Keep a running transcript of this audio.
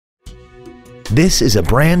This is a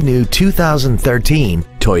brand new 2013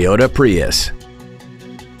 Toyota Prius.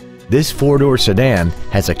 This four-door sedan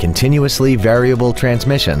has a continuously variable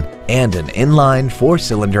transmission and an inline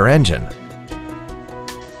four-cylinder engine.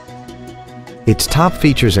 Its top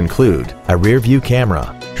features include a rear-view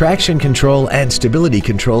camera, traction control and stability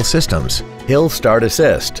control systems, hill start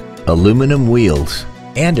assist, aluminum wheels,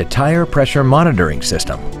 and a tire pressure monitoring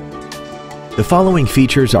system. The following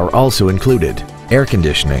features are also included: air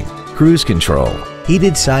conditioning, cruise control,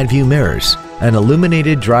 heated side view mirrors, an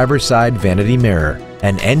illuminated driver's side vanity mirror,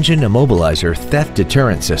 an engine immobilizer theft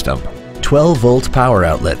deterrent system, 12-volt power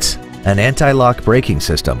outlets, an anti-lock braking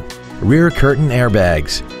system, rear curtain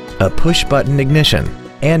airbags, a push-button ignition,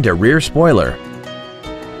 and a rear spoiler.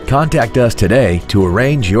 Contact us today to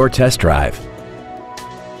arrange your test drive.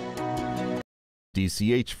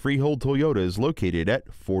 DCH Freehold Toyota is located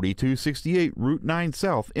at 4268 Route 9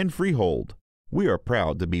 South in Freehold. We are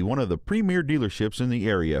proud to be one of the premier dealerships in the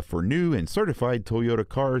area for new and certified Toyota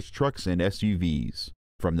cars, trucks, and SUVs.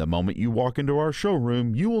 From the moment you walk into our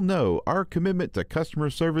showroom, you will know our commitment to customer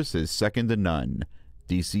service is second to none.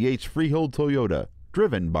 DCH Freehold Toyota,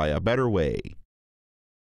 driven by a better way.